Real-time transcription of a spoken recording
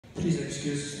Please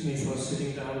excuse me for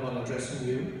sitting down while addressing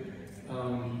you.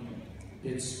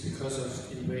 It's because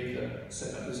of the way the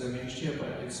setup is arranged here, but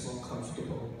it's more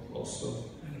comfortable also.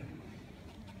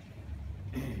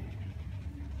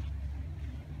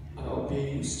 I'll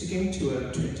be sticking to a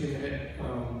 20-minute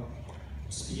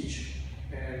speech,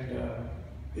 and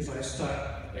if I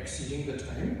start exceeding the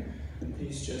time,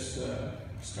 please just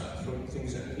start throwing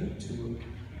things at me to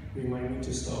remind me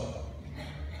to stop.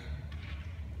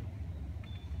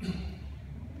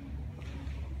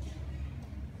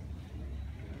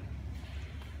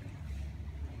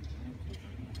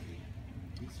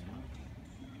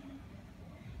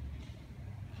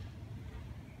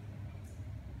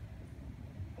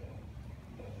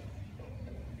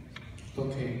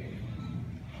 Okay,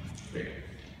 great.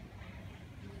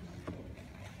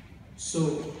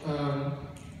 So,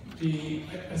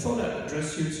 I thought I'd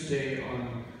address you today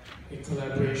on a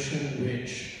collaboration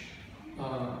which I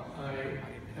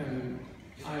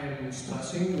am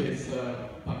starting with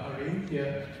Pak Ari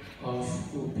here of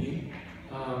UPI,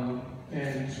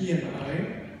 and he and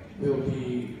I will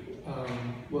be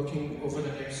working over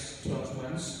the next 12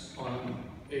 months on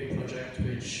a project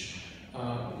which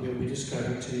we'll be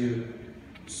describing to you.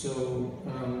 So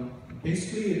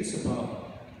basically it's about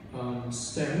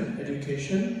STEM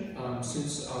education,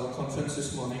 since our conference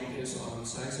this morning is on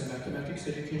science and mathematics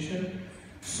education.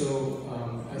 So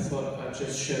I thought I'd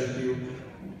just share with you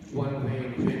one way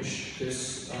in which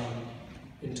this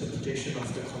interpretation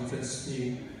of the conference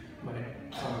theme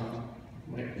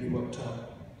might be worked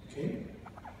out. Okay.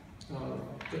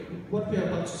 What we are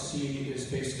about to see is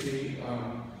basically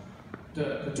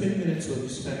the 20 minutes will be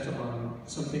spent on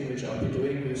something which I'll be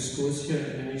doing with schools here in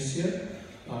Indonesia,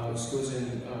 schools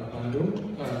in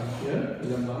Bandung, here,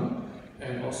 Lembang,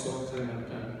 and also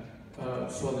Kalimantan.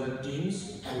 For the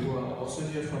deans who are also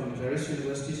here from various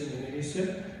universities in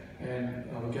Indonesia, and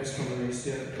our guests from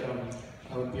Malaysia,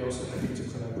 I would be also happy to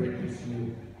collaborate with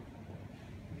you.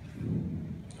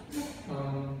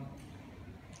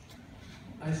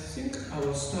 I think I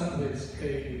will start with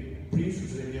a brief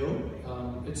video.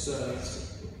 It's a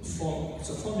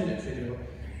 4-minute video,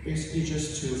 basically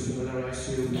just to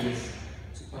familiarize you with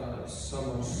some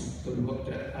of the work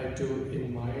that I do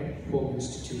in my home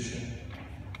institution.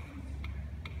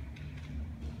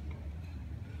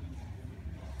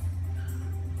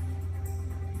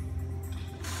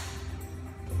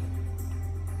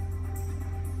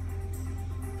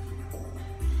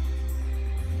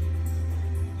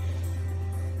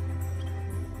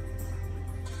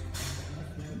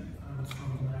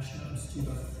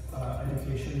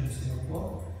 Education in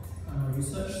Singapore. I'm a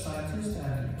research scientist,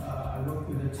 and I work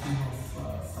with a team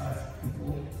of 5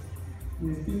 people.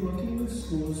 We've been working with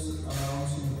schools around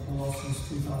Singapore since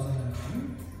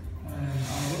 2009, and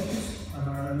our work is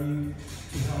primarily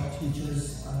to help teachers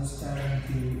understand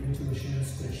the intuitions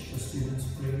which the students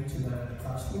bring to the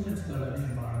classroom and to the learning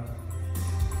environment.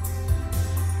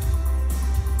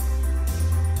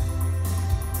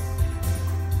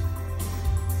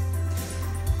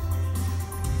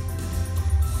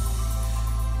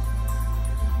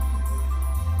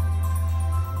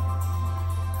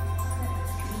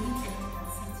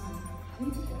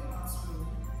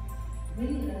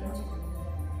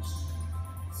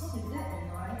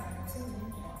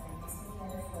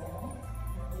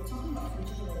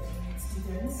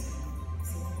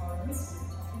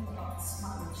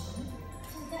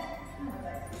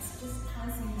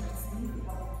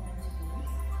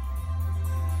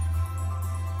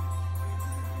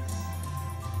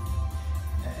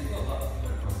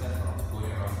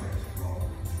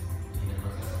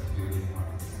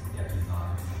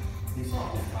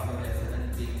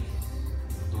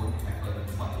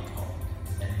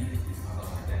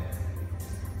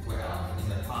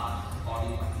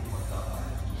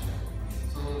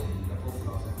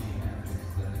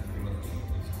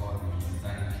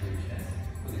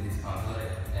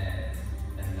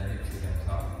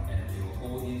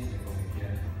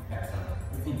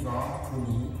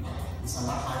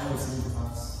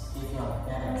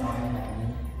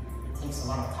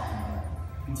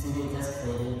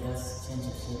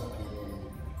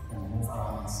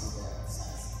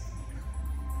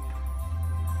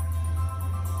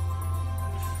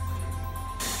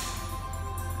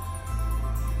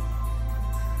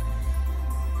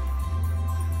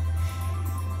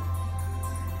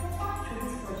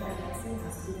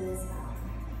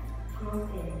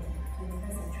 Growth in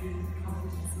 21st century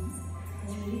competencies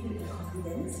has really built the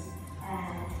confidence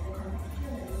and the connection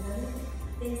and the learning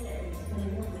things that we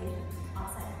can work with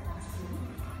outside the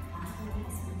classroom. I think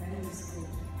has been very useful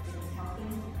in helping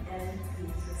them to be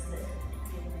interested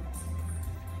in the process.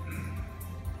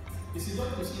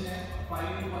 Institut Solutionnya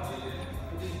applying what they learn,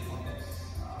 putting in context.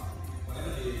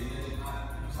 Whatever they learn in art,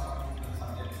 in some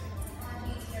subjects.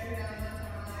 Technology is very relevant to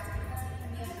our lives because it can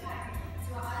be applied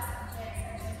to our other subjects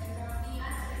such as geography.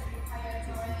 Other subjects require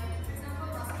drawing. For example, in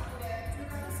our school,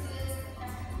 geography students have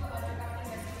to do a geography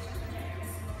restoration project in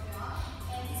small yard,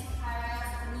 and this requires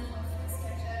the need of field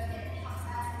sketches that helps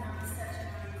us in our research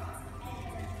and our reports and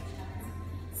presentation.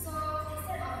 So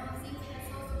instead of using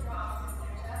pencil to draw our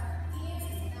field sketches, we use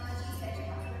this technology to actually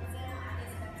help to represent our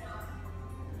ideas better.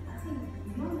 I think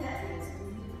beyond that is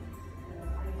really the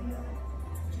idea of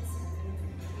just having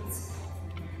it's this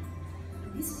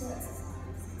whole exercise,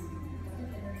 Dr.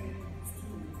 Diana's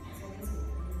team has always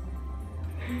been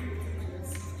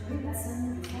during lesson,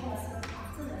 before lesson,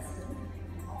 after lesson,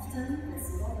 and often there's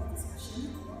a lot of discussion,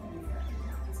 a lot of reflective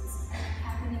practices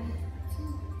happening. So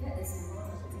that is a lot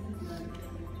of deep learning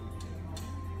that we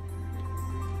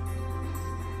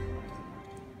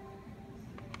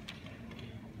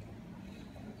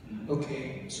do. Okay,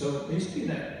 so basically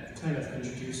that kind of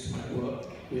introduced my work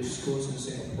with schools in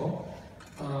Singapore.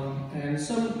 And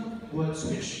some words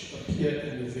which appeared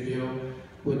in the video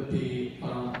would be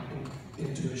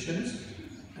intuitions.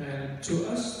 And to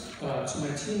us, to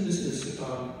my team, this is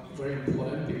very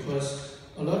important because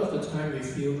a lot of the time we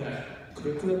feel that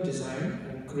curriculum design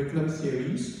and curriculum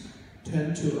theories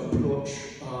tend to approach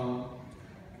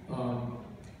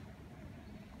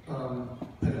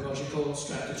pedagogical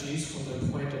strategies from the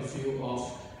point of view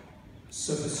of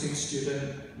surfacing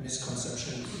student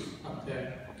misconceptions up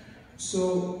there.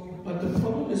 So, but the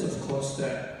problem is, of course,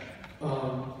 that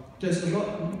there's a lot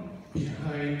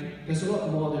behind, there's a lot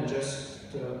more than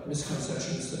just the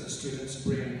misconceptions that the students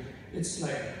bring. It's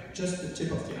like just the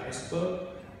tip of the iceberg,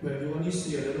 where you only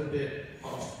see a little bit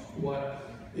of what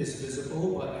is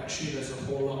visible, but actually there's a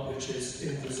whole lot which is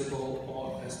invisible,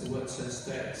 or as the word says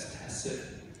there, is tacit.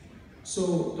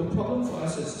 So the problem for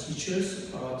us as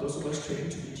teachers, those of us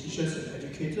trained to be teachers and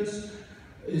educators,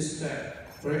 is that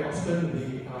very often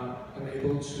we are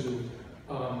unable to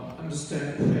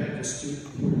understand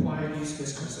why these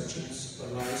misconceptions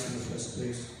arise in the first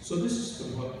place. So this is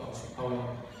the work of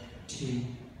our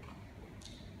team.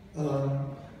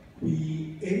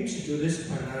 We aim to do this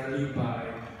primarily by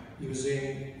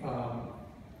using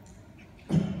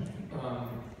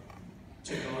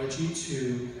technology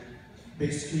to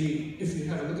basically, if you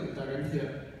have a look at the diagram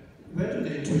here, where do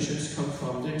the intuitions come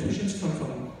from? The intuitions come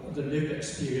from the lived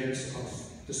experience of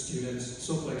the students.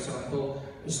 So for example,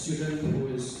 a student who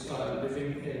is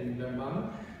living in Bandung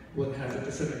would have a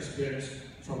different experience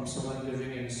from someone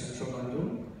living in central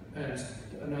Bandung, and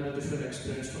another different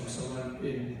experience from someone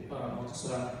in Motes,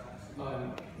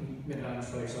 in Medan,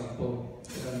 for example.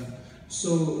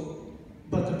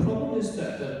 But the problem is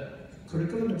that the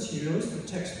curriculum materials, the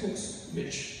textbooks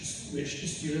which the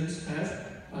students have,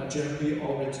 are generally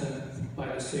all written by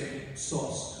the same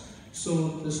source.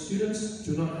 So the students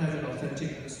do not have an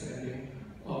authentic understanding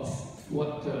of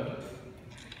what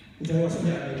very often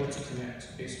they are able to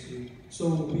connect, basically. So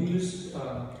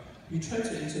we try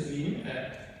to intervene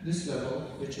at this level,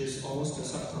 which is almost a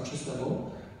subconscious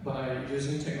level, by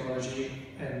using technology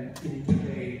and in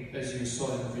play, as you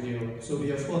saw in the video. So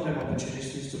we afford them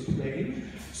opportunities to play,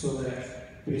 so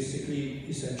that basically,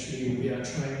 essentially, we are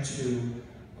trying to,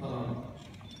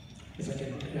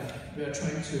 we are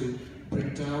trying to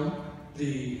bring down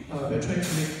we are trying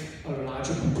to make a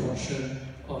larger proportion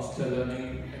of the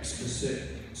learning explicit,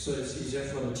 so it's easier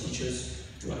for the teachers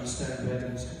to understand where the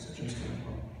misconceptions come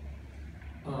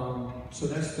from. So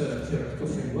that's the theoretical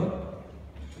framework.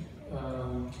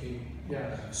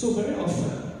 So very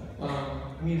often,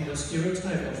 I mean, the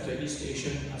stereotype of the East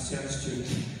Asian ASEAN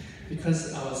student,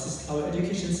 because our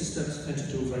education systems tend to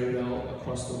do very well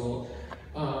across the world.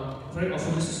 Very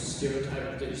often this is a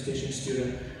stereotype of the East Asian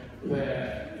student,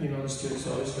 where the students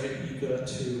are always very eager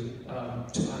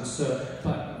to answer.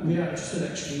 But we are interested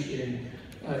actually in,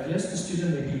 yes, the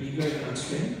student may be eager in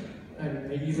answering, and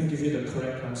may even give you the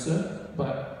correct answer,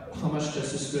 but how much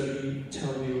does this really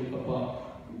tell you about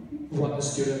what the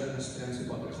student understands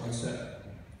about the concept?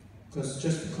 Because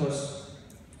just because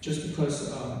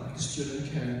the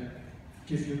student can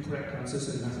give you correct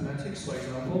answers in mathematics, for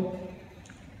example,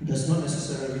 does not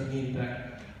necessarily mean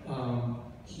that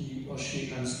he or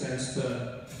she understands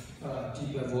the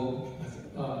deep level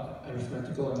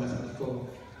arithmetical and mathematical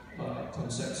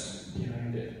concepts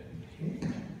behind it. Okay.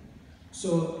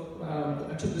 So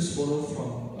I took this photo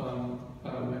from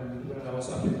when I was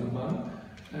up in Bandung.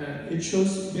 And it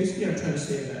shows, basically I'm trying to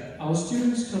say that our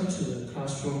students come to the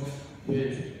classroom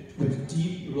with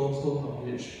deep local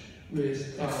knowledge,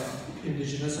 with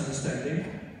indigenous understanding,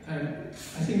 and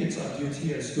I think it's our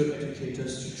duty as good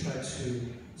educators to try to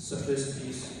surface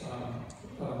these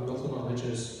local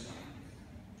knowledges.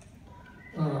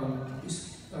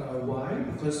 Why?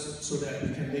 Because so that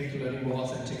we can make learning more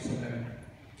authentic for them.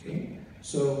 Okay.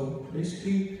 So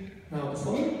basically, now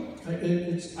before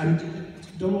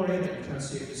don't worry that you can't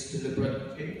see it's deliberate.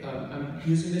 Okay. I'm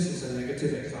using this as a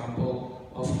negative example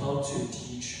of how to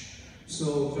teach.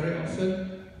 So very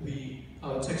often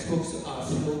our textbooks are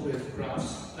filled with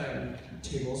graphs and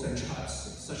tables and charts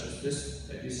such as this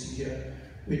that you see here,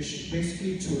 which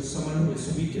basically to someone who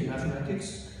is weak in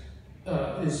mathematics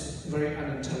is very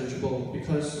unintelligible,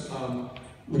 because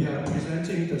we are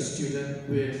presenting the student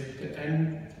with the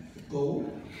end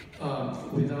goal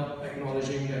without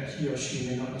acknowledging that he or she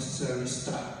may not necessarily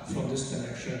start from this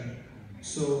direction.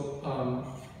 So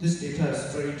this data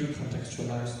is very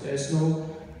decontextualized. There is no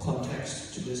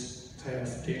context to this kind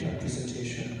of data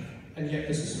presentation, and yet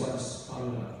this is what is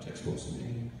found in our textbooks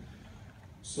mainly.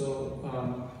 So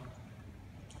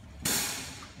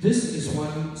this is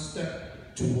one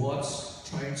step towards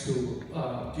trying to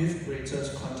give greater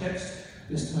context,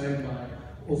 this time by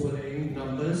overlaying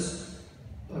numbers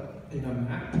in a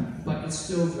map, but it's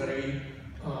still very,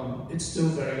 it's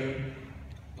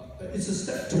a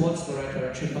step towards the right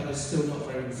direction, but it's still not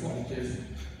very informative.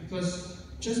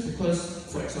 Just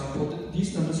because, for example,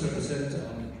 these numbers represent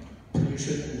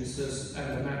pollution indices,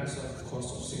 and the map is of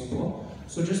course of Singapore.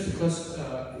 So just because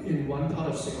in one part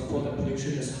of Singapore the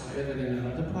pollution is higher than in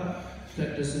another part,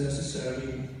 that doesn't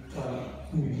necessarily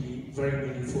be very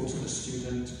meaningful to the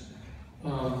student.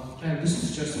 And this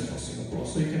is just for Singapore.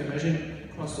 So you can imagine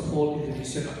across the whole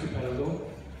Indonesian archipelago,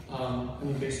 I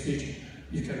mean basically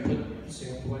you can put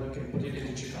Singapore, you can put it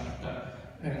in Jakarta,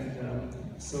 and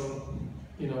so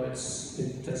you know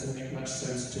it doesn't make much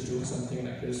sense to do something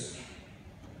like this.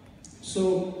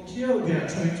 So here we are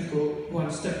trying to go one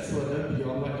step further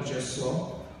beyond what you just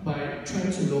saw by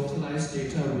trying to localize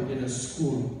data within a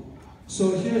school.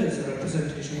 So here is a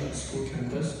representation of the school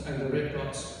campus, and the red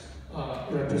dots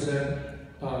represent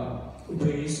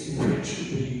ways in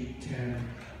which we can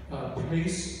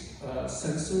place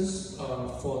sensors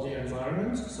for the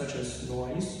environment, such as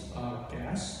noise,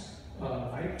 gas,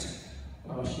 light,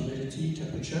 humidity,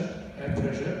 temperature, air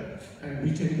pressure, and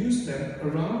we can use them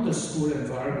around the school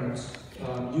environment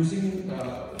using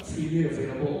freely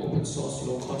available open source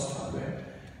low-cost hardware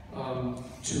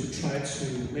to try to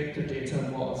make the data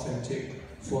more authentic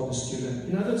for the student.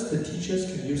 In other words, the teachers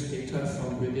can use data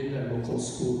from within their local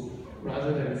school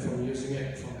rather than from using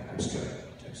it from an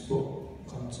abstract textbook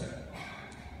concept.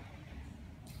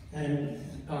 And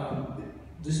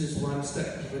this is one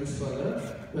step even further,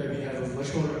 where we have a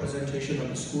virtual representation of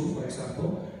the school, for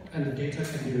example, and the data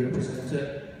can be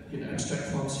represented in abstract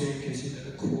forms. Here you can see that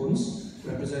the cones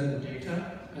represent the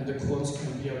data, and the cones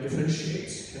can be of different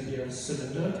shapes, can be a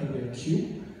cylinder, can be a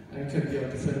cube, and can be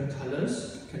of different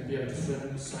colors, can be of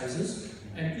different sizes,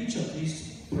 and each of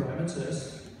these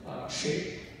parameters,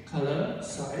 shape, color,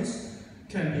 size,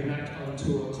 can be mapped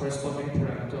onto a corresponding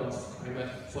parameter of climate,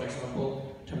 for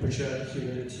example, temperature,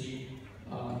 humidity,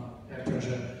 air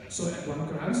pressure. So at one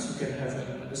glance, you can have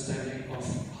an understanding of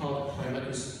how the climate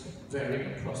is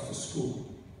varying across the school.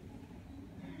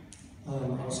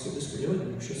 I'll skip this video in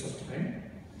the interest of time.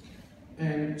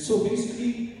 And so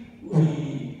basically,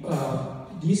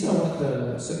 these are what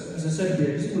as I said, we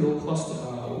are using low-cost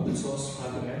open source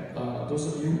hardware. Those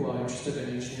of you who are interested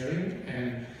in engineering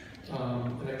and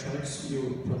electronics,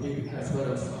 you probably have heard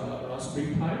of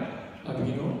Raspberry Pi,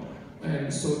 Arduino.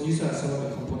 And so these are some of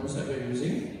the components that we're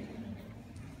using.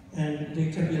 And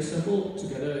they can be assembled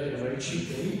together in a very cheap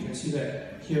way. You can see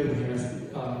that here we have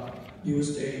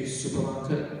used a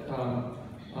supermarket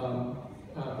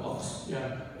box.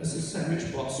 Yeah, it's a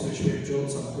sandwich box which we've drilled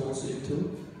some holes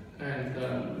into. And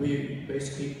we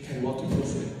basically can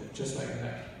waterproof it just like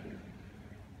that.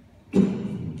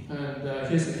 And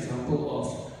here's an example of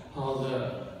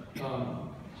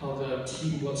how the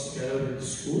team works together with the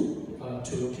school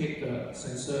to locate the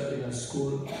sensor in a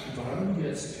school environment.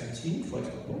 Here it's a canteen, for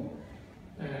example.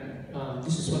 And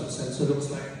this is what the sensor looks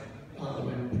like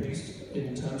when placed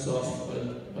in terms of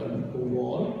a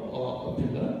wall or a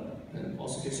pillar. And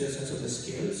also gives you a sense of the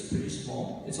scale. It's pretty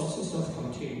small. It's also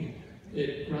self-contained.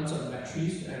 It runs on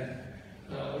batteries, and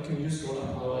we can use solar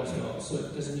power as well, so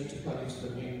it doesn't need to plug into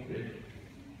the main grid.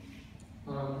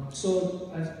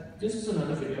 This is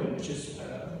another video, which is,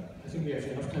 I think we have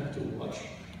enough time to watch.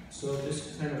 So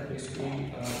this kind of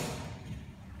basically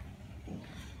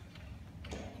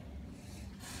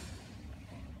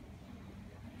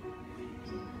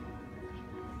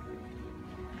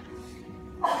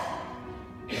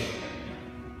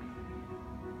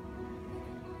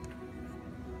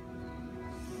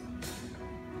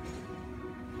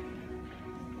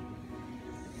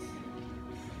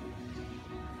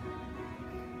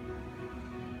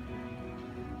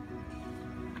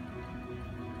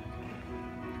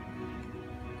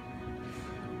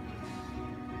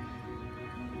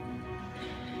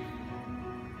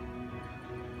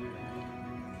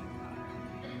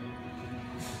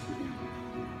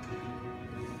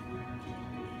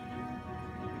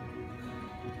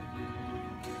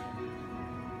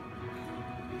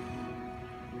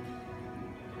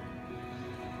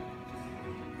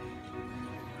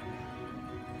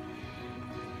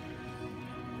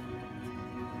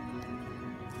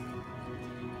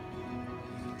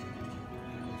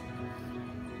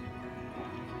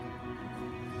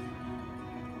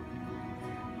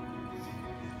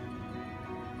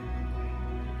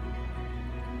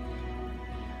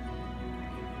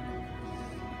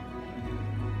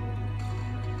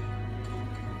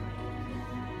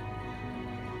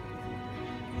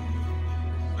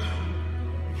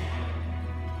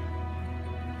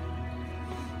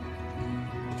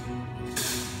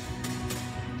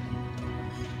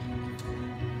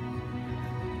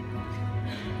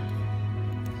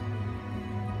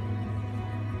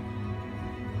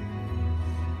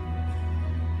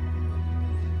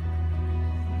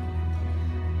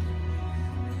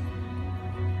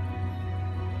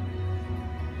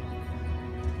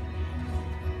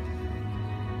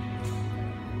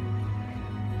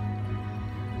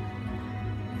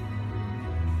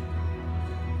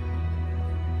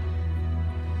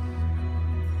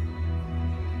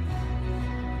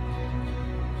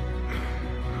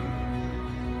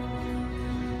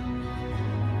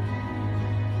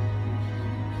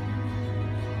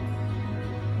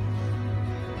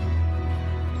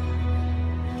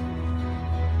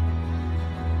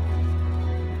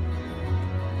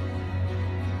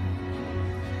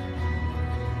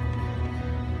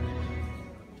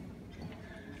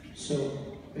So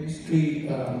basically,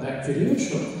 that video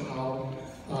showed how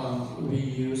we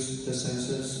use the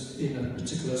sensors in a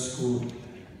particular school.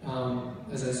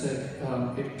 As I said,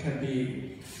 it can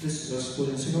be, this is a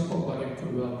school in Singapore, but it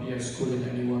could well be a school in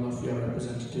any one of your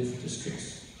representative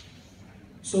districts.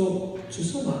 So to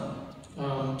sum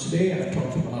up, today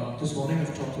this morning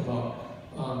I've talked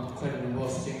about quite a number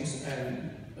of things,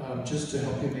 and just to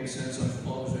help you make sense of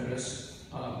all the various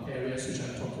areas which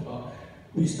I've talked about.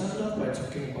 We started off by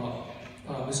talking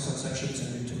about misconceptions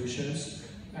and intuitions,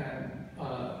 and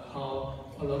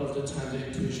how a lot of the time the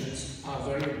intuitions are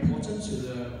very important to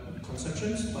the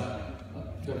conceptions,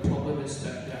 but the problem is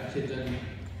that they are hidden.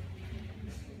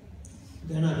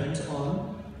 Then I went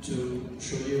on to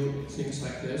show you things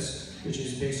like this, which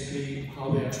is basically how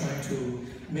we are trying to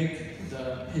make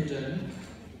the hidden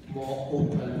more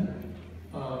open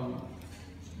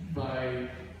by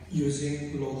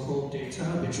using local data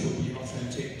which will be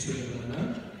authentic to the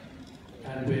learner.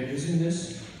 And we're using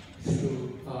this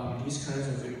through these kinds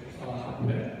of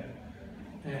hardware.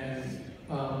 And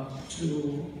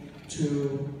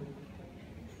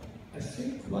I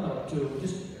think what I'll do,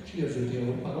 this is actually a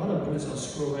video, but what I'll do is I'll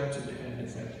scroll right to the end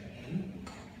if I can.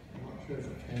 I'm not sure if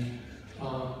I can.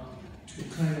 To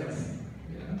kind of,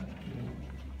 yeah,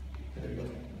 there we go.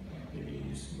 Maybe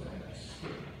use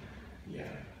here.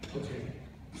 Yeah, okay.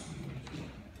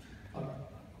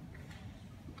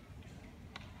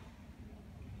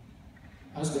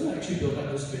 I was going to actually build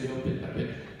up this video bit by bit.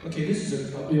 Okay, this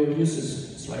is we'll use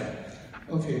this slide.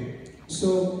 Okay,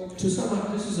 so to sum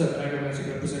up, this is a diagrammatic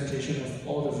representation of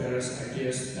all the various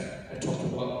ideas that I talked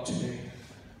about today.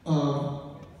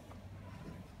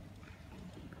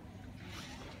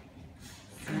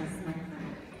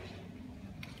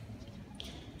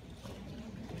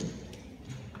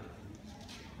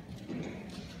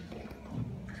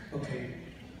 Okay,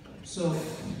 so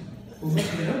over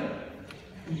here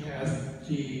we have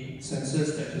the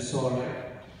sensors that you saw, right?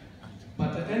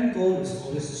 But the end goal is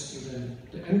always the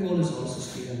student. The end goal is always the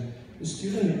student. The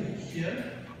student will be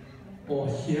here, or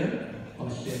here, or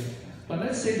here. But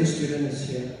let's say the student is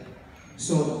here.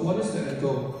 So what is the end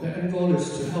goal? The end goal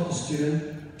is to help the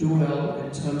student do well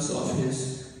in terms of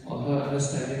his or her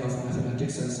understanding of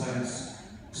mathematics and science.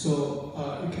 So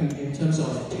it can be in terms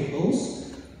of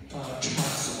tables,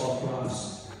 charts, or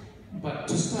graphs. But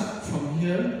to start from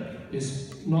here is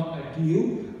not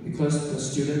ideal because the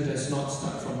student does not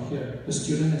start from here. The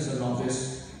student is a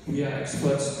novice. We are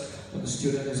experts, but the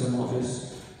student is a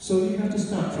novice. So you have to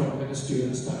start from where the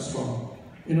student starts from.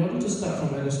 In order to start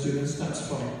from where the student starts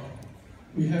from,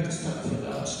 we have to start further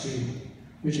upstream,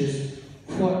 which is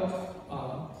what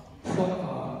are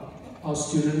our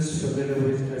students familiar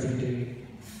with every day.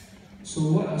 So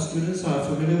what our students are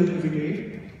familiar with every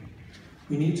day,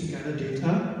 we need to gather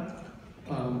data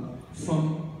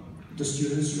from the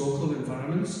students' local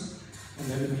environments, and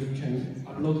then we can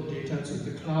upload the data to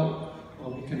the cloud,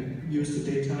 or we can use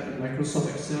the data in Microsoft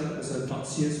Excel as a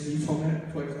 .csv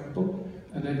format, for example,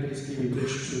 and then basically we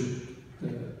bridge to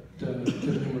the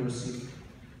numeracy.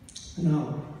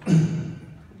 Now,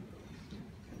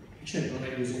 actually I don't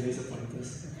like using laser pointers.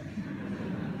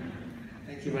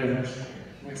 Thank you very much.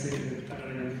 I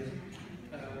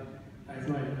have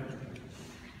no idea.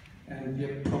 And the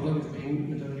problem with being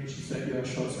middle-aged is that you are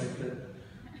short-sighted.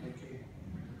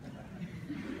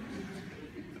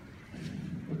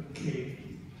 Okay.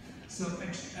 So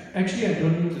actually I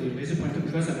don't need the laser pointer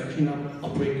because I'm actually now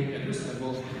operating at this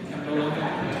level. I'm no longer.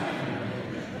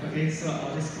 Okay, so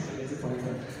I'll just keep the laser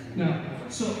pointer. Now,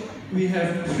 so we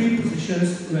have three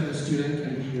positions where the student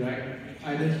can be, right?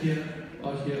 Either here,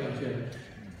 or here, or here.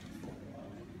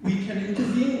 We can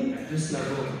intervene at this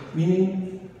level, meaning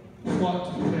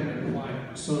what, when, and why.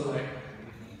 So like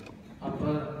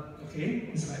upper, okay,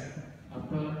 it's like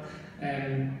upper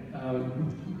and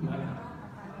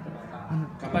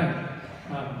kapan.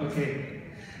 Okay.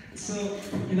 So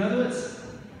in other words,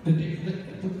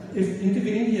 if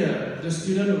intervening here, the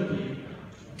student will be,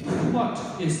 what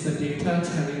is the data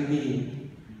telling me?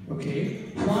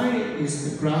 Okay, why is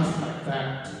the graph like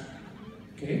that?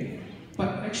 Okay, but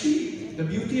actually the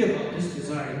beauty about this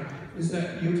design is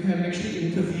that you can actually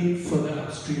intervene further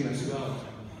upstream as well.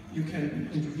 You can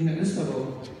intervene at this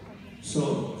level.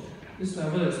 So this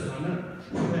level is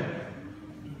where?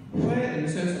 Where in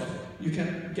the sense of you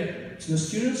can get the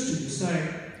students to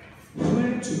decide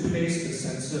where to place the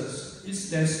sensors. It's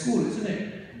their school, isn't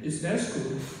it? It's their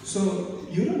school. So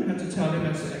you don't have to tell them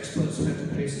as the experts where to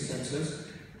place the sensors.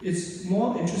 It's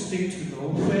more interesting to know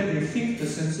where they think the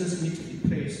sensors need to be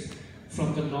placed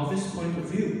from the novice point of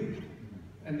view.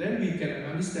 And then we get an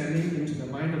understanding into the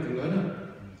mind of the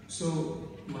learner.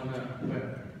 So, mana,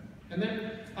 where? And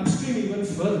then upstream upstream even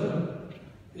further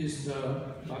is the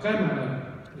bagaimana.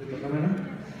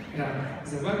 Yeah,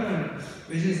 the bagaimana,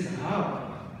 which is the how.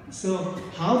 So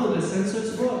how do the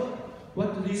sensors work?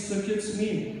 What do these circuits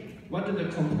mean? What do the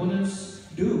components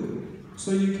do?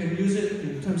 So you can use it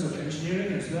in terms of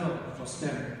engineering as well for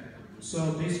STEM.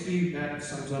 So basically that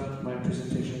sums up my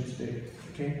presentation today.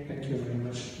 Okay, thank you very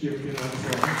much. You've been on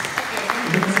for Dr.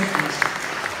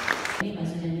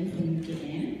 Sazali from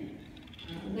KM.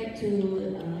 I'd like to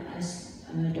ask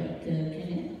Dr.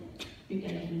 Kenneth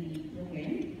regarding the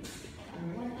program.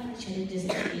 What are the challenges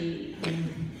that you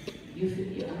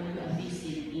are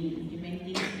facing in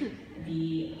implementing the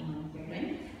program,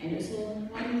 and also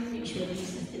how do you make sure the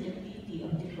sustainability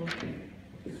of the program?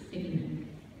 Thank you.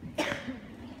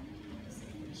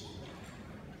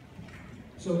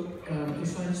 So,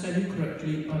 if I understand you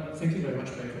correctly, thank you very much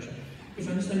for your question. If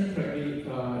I understand you correctly,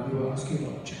 you were asking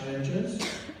about challenges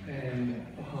and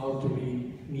how do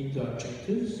we meet the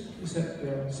objectives. Is that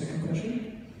your second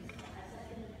question?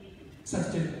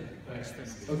 Sustainability. Right.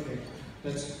 Okay,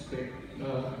 that's great.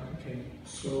 Okay,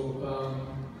 so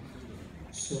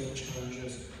so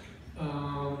challenges.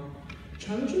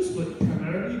 Challenges would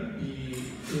primarily be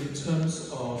in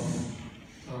terms of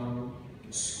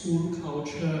school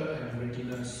culture and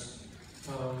readiness,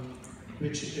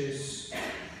 which is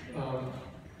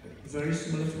very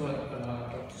similar to what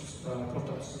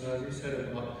Dr Sazali said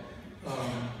about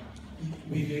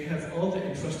we may have all the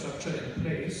infrastructure in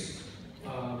place,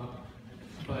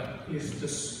 but if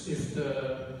the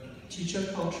teacher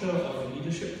culture or the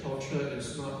leadership culture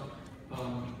is not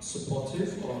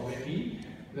supportive or ready,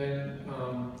 then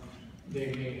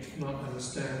they may not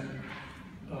understand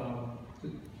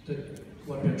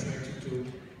what we're trying to do.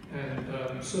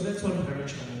 And so that's one primary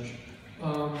challenge.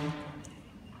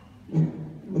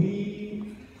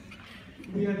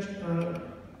 We are,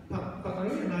 Pak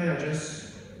Ari and I are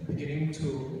just beginning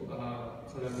to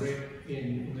collaborate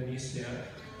in Indonesia.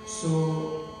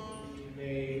 So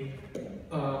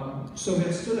so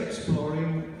we're still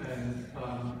exploring and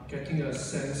getting a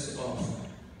sense of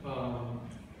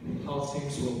how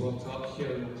things will work out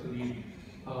here locally.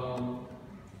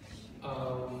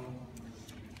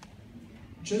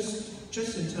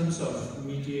 Just in terms of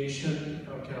mediation,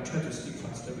 okay, I'll try to speak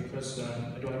faster because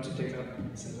I don't want to take up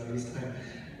Sazali's time.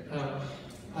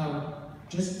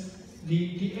 Just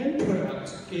the end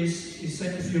product is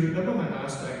like, if you remember my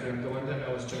last diagram, the one that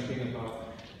I was joking about,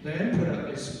 the end product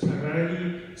is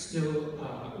primarily still,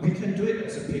 we can do it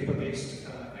as a paper-based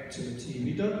activity.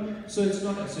 We don't, so it's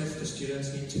not as if the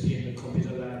students need to be in the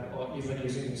computer lab or even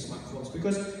using the smartphones,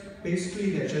 because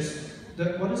basically they're just,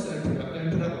 what is the end product? The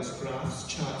end product was graphs,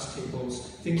 charts, tables,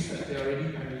 things that they're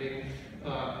already handling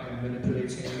and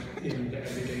manipulating in the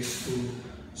everyday school.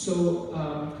 So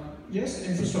yes,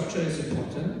 infrastructure is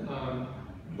important,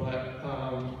 but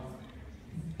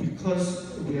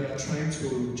because we are trying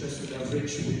to just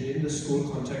leverage within the school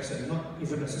context and not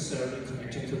even necessarily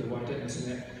connecting to the wider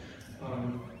internet,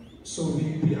 so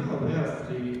we are aware of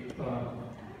the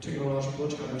technological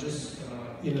challenges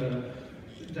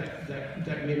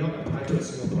that may not apply to a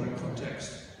Singaporean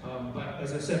context. But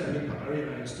as I said, I mean, Pak Ari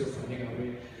and I are still finding our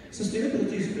way.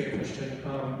 Sustainability is a great question.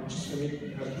 Just let me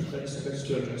have 30 seconds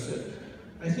to address it.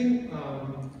 I think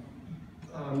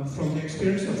from the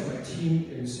experience of my team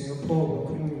in Singapore,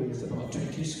 working with about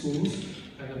 20 schools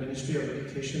and the Ministry of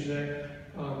Education there,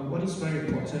 what is very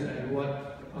important and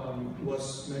what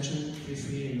was mentioned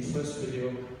briefly in the first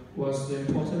video was the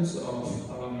importance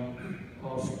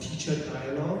of teacher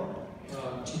dialogue,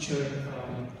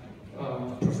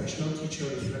 professional teacher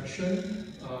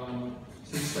reflection,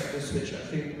 things like this, which I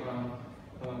think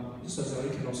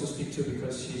Sazali can also speak to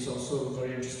because he's also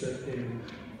very interested in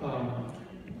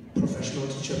professional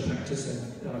teacher practice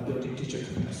and building teacher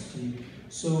capacity.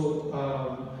 So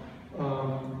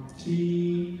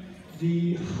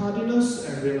the hardiness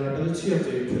and reliability of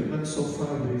the equipment so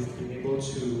far we've been able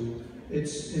to,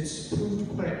 it's proved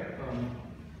quite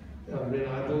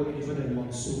reliable even in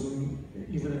monsoon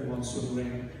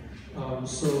rain.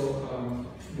 So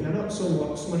we are not so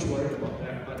much worried about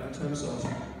that, but in terms of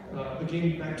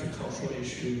again back to cultural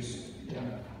issues,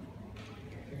 yeah.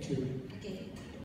 Thank you.